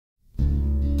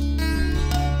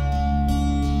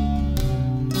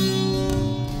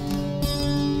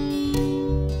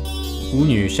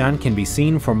WuNuShan can be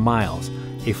seen for miles,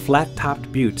 a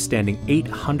flat-topped butte standing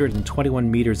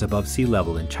 821 meters above sea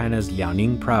level in China's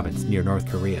Liaoning province near North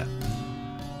Korea.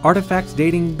 Artifacts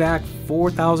dating back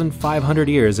 4,500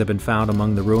 years have been found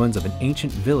among the ruins of an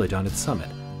ancient village on its summit.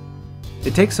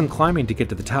 It takes some climbing to get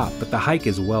to the top, but the hike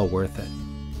is well worth it.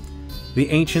 The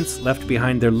ancients left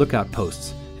behind their lookout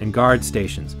posts and guard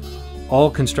stations, all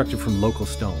constructed from local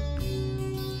stone.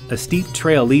 A steep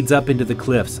trail leads up into the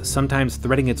cliffs, sometimes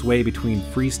threading its way between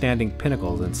freestanding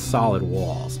pinnacles and solid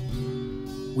walls.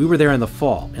 We were there in the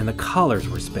fall, and the colors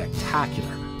were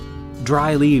spectacular.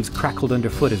 Dry leaves crackled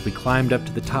underfoot as we climbed up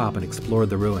to the top and explored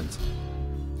the ruins.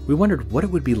 We wondered what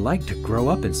it would be like to grow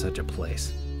up in such a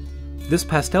place. This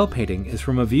pastel painting is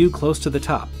from a view close to the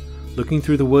top, looking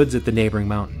through the woods at the neighboring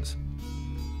mountains.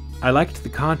 I liked the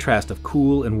contrast of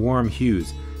cool and warm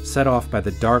hues, set off by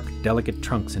the dark, delicate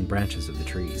trunks and branches of the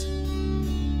trees.